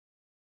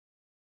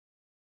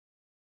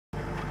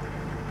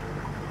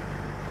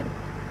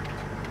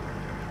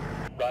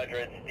Roger,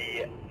 it's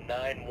the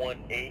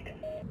 918.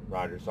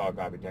 Roger, solid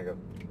copy, Tango.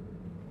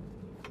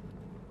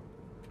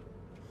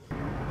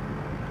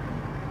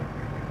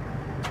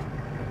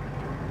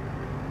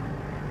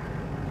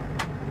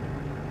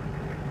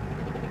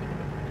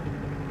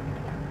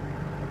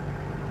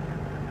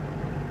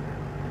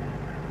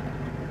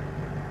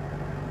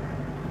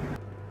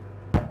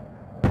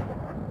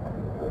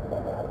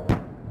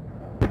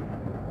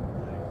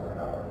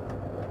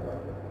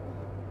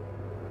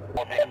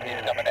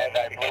 Coming in,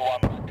 blue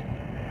one.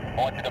 I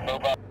want you to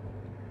move up.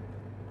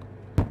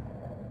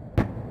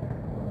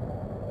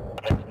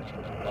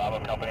 Bravo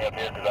company up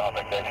here because I don't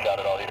think they've shot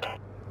it all either.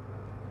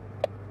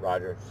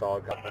 Roger,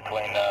 solid copy.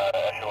 Between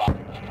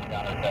echelon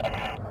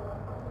counterattack.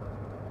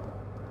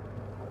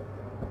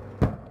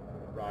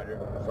 Roger,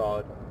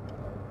 solid.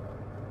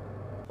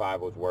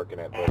 5 was working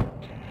at blue.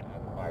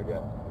 5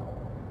 yet.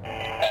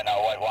 And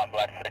white 1,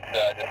 black 6,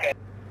 just came.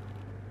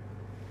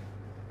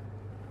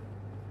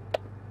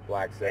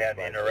 Black 6. They had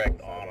the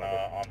indirect on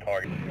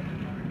target.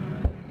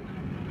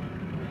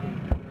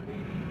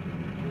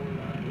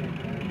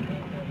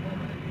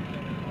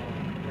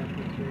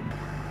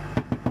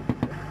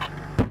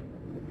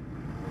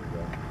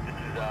 This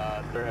is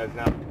There has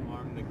now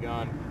armed the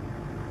gun.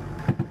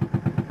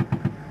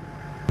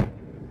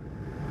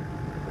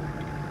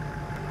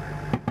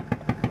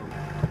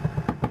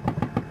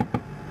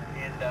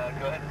 And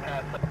go ahead and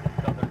pass up the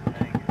southern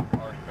tanks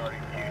are starting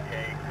to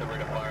take the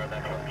rate of fire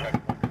that from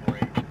checkpoint 3.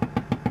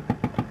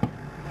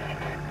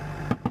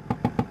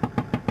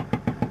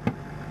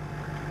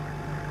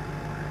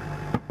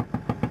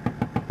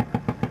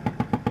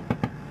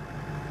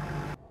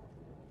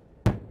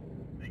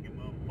 They can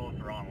move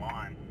closer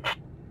online.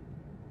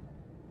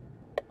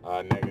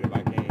 Negative,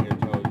 I can't hear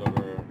toes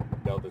over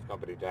Delta's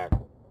company tack.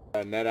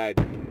 Net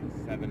ID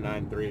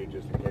 793,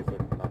 just in case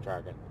they're not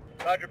tracking.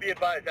 Roger, be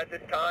advised, at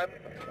this time,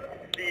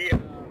 the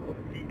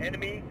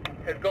enemy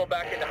has gone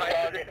back into high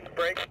position to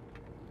break.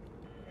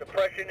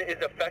 Suppression is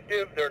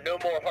effective. There are no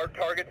more hard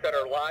targets that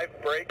are live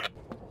break.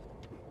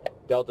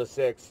 Delta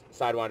 6,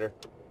 Sidewinder.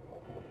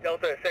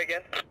 Delta, say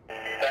again.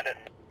 Send it.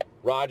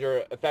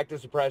 Roger, effective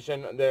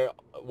suppression. There,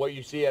 what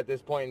you see at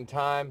this point in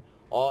time,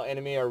 all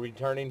enemy are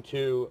returning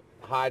to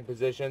hide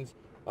positions.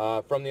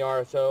 From the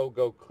RSO,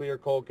 go clear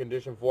cold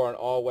condition 4 on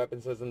all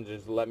weapon systems.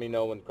 Just let me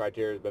know when the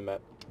criteria has been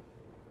met.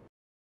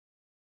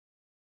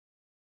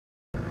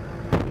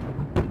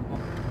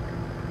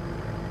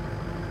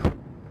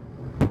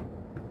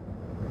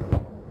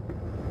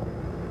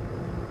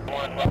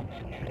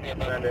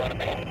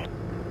 Send it.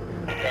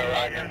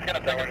 Roger, it's going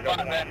to pick a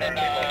spot then, and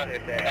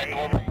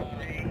we'll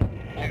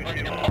bring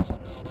you home.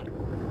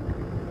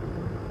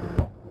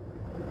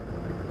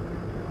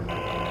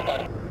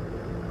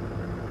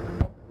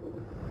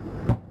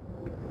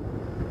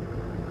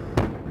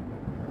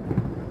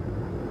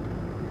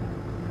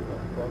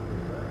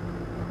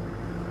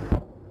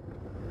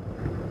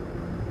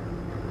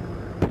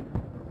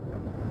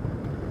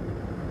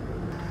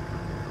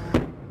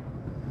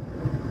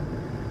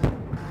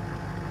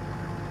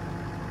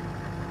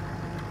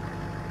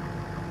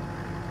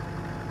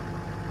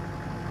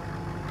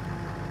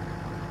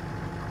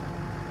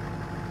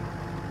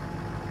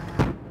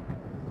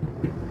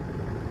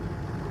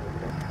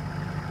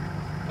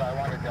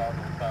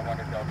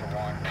 Sidewinder Delta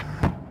 1.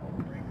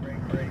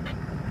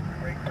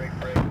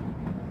 Brake.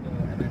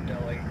 And then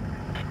Delhi.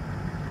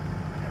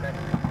 And then...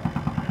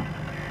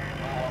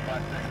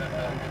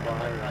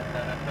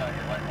 that's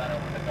your right side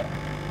over the double.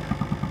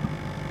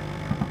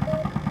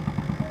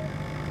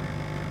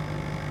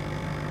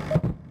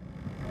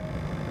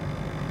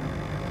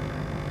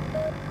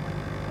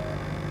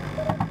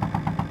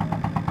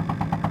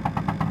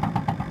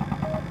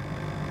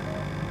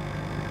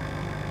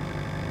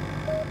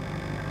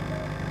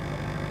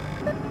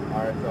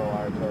 RSO,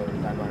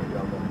 Sidewinder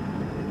Delta.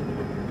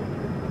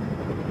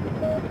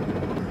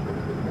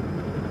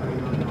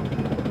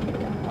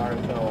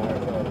 RSO,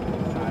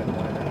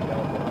 Sidewinder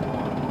Delta.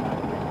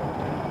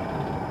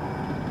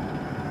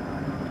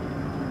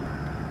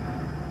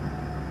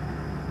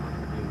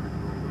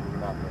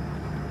 Nothing.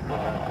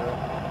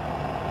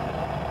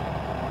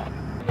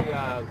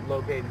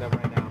 Locating them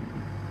right now.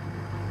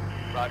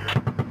 Roger.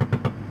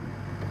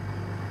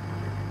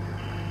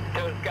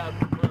 Tow Scouts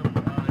confirmed,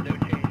 no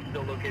change,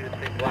 still located at the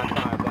same Black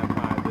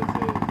 5, this is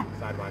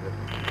Sidewinder.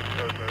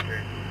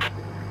 Perfect.